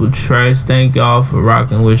songs, a couple tracks. Thank y'all for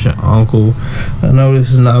rocking with your uncle. I know this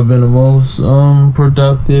has not been the most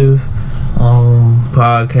productive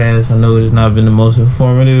podcast. I know it has not been the most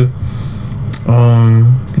informative.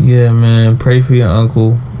 Yeah, man, pray for your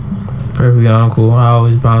uncle. I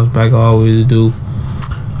always bounce back. I always do.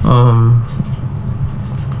 I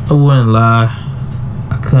wouldn't lie.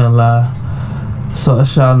 I couldn't lie. So I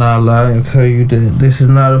shall not lie and tell you that this is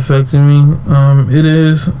not affecting me. It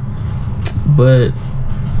is, but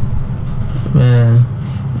man,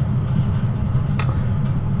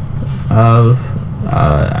 I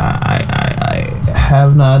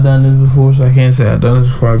have not done this before, so I can't say I've done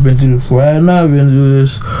this before. I've been through this before. I have not been through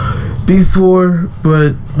this before,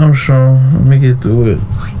 but I'm strong. Let me get through it.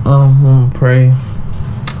 I'm gonna pray.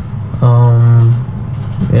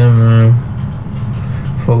 Yeah, man.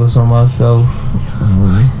 Focus on myself.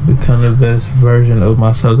 Become the best version of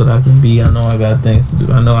myself that I can be. I know I got things to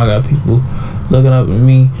do. I know I got people looking up at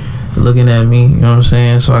me, looking at me. You know what I'm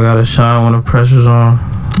saying? So I gotta shine when the pressure's on.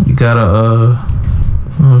 You gotta,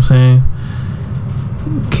 you know what I'm saying?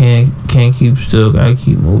 Can't keep still. Gotta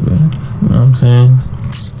keep moving. You know what I'm saying?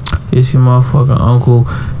 It's your motherfucking uncle.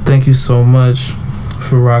 Thank you so much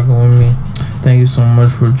for rocking with me. Thank you so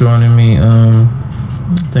much for joining me.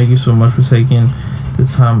 Thank you so much for taking the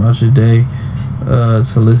time out your day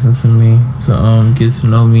to listen to me, to get to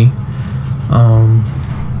know me.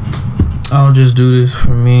 I don't just do this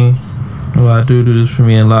for me. Well, I do this for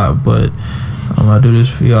me a lot, but I do this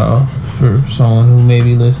for y'all, for someone who may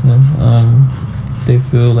be listening. They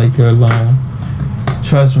feel like they're alone.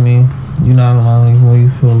 Trust me, you're not alone even when you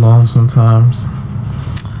feel alone sometimes.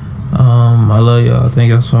 I love y'all. Thank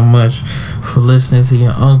y'all so much for listening to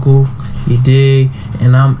your uncle. You dig?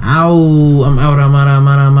 And I'm out. I'm out.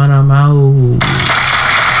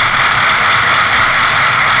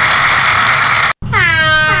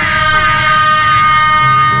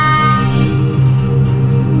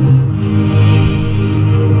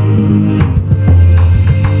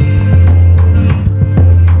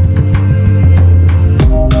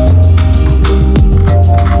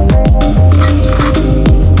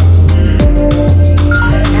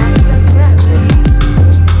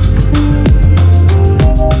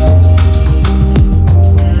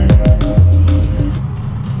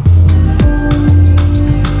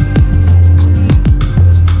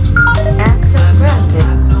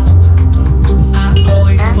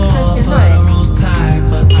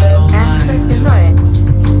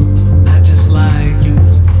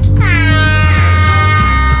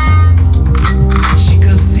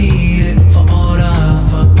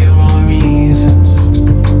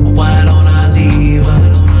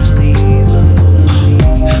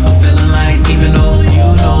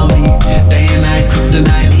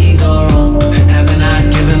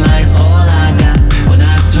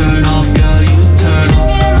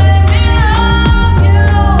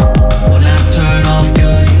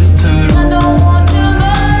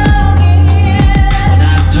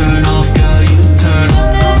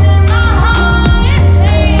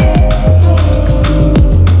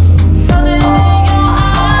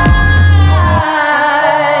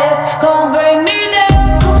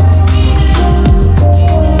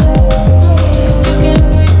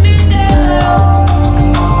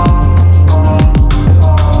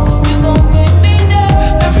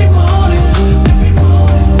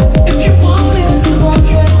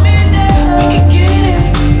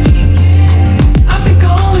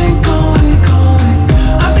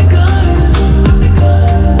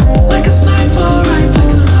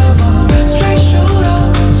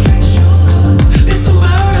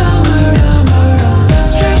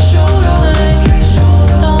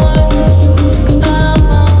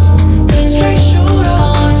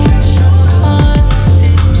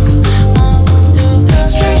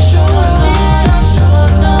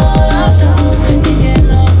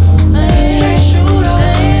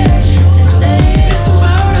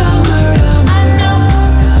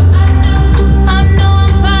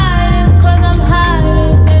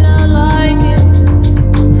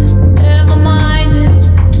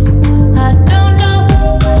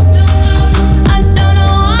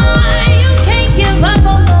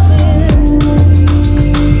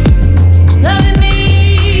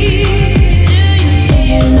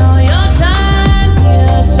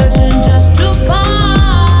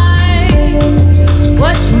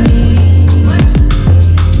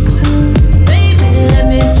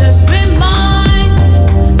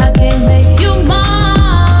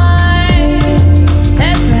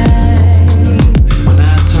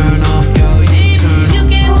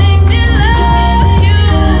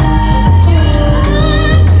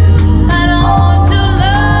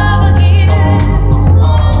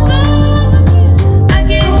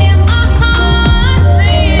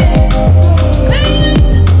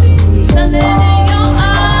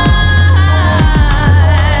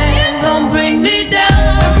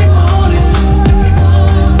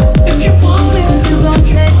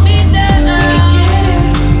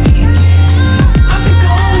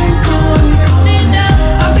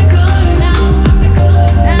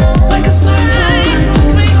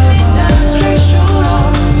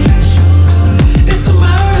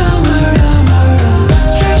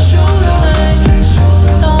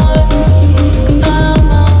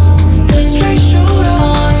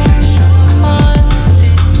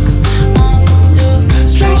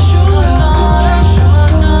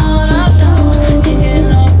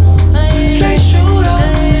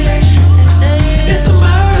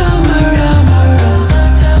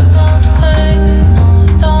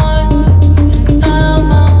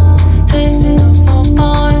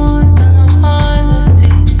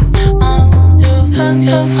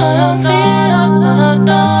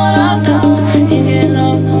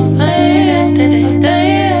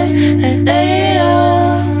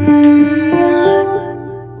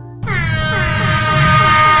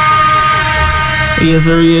 Yes,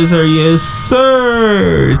 sir. Yes, sir. Yes,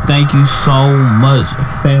 sir. Thank you so much,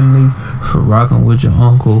 family, for rocking with your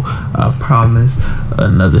uncle. I promise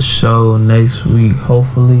another show next week,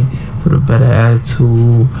 hopefully with a better attitude.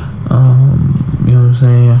 You know what I'm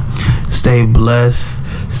saying? Stay blessed,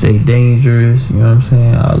 stay dangerous. You know what I'm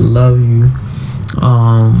saying? I love you.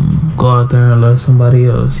 Go out there and love somebody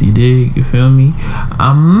else. You dig? You feel me?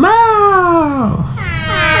 I'm out.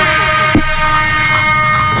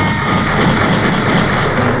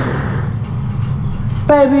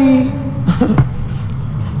 Baby.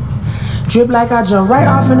 Drip like I jumped right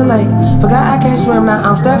off in the lake. Forgot I can't swim now,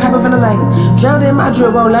 I'm stuck hopping in the lake. Drowned in my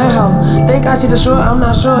drip, rolling hoe. Think I see the shore, I'm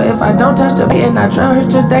not sure if I don't touch the bait. And I drown here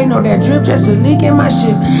today, know that drip just a leak in my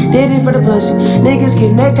ship. Did it for the pussy. Niggas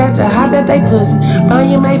get neck tapped to hot that they pussy.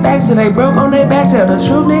 Find your mate back so they broke on their back. Tell the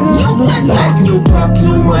truth, nigga. You look like you talk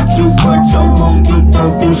too much, you front your move, you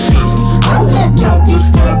don't do shit. All that talk, you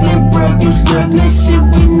struggling, bro, you struggling, shit,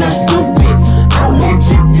 we not stupid. All that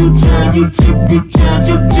drip, you drown, you drip, you drown,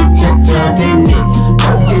 you drip, you drown in it.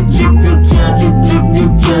 All that drip, you drown, you drip, you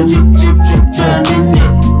drown, you drip, you drown in it.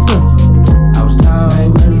 I was tall, hey,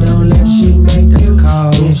 money, don't let shit make you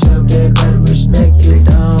call. Yourself there, better respect it.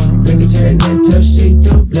 Bring it to the net, touch, see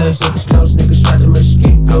through. Blood suckers close, niggas try to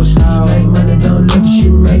mosquito. I was tall, hey, money, don't let shit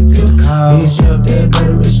make you call. Yourself there,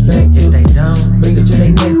 better respect it. Bring it to the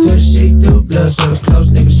net, touch, see through. Blood suckers close,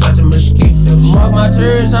 niggas try to mosquito. Mark my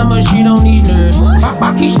turds, how much shit on these nerds.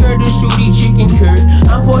 I keep scared to shoot these chicken curd.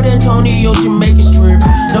 I'm Port Antonio, Jamaican swerve.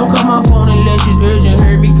 Don't call my phone unless it's urgent.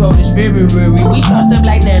 Heard me cold, it's February. We sauced up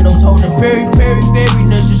like Nando's, holding very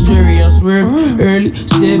necessary. I swear, early,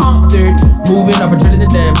 7:30. Moving off a drill in the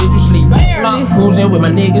dam, did you sleep? Cruising with my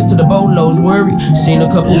niggas to the bolos, worry. Seen a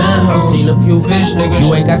couple line hoes, seen a few fish niggas.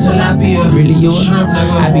 You ain't got tilapia, really you a shrimp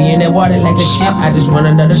nigga. I be in that water like a ship, I just want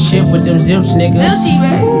another ship with them zips niggas. Zilchy,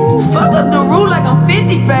 baby. Ooh, fuck up the rule like I'm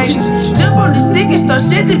 50, baby. Jump on the stick and start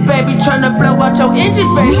shitting, baby. Tryna blow out your engine,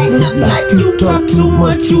 baby. You look like you talk too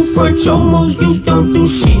much, you front your moves, you don't do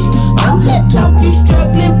shit. All that talk, you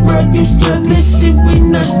struggling, bro, you struggling, shit, we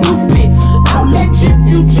not stupid. All that drip,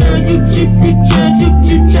 you drown, you drip, you drown, you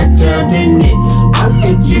drip, you drown in it. All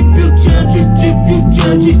that drip, you drown, you drip, you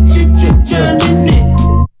drown, you drip, you drown in it.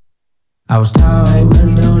 I was tall, hey,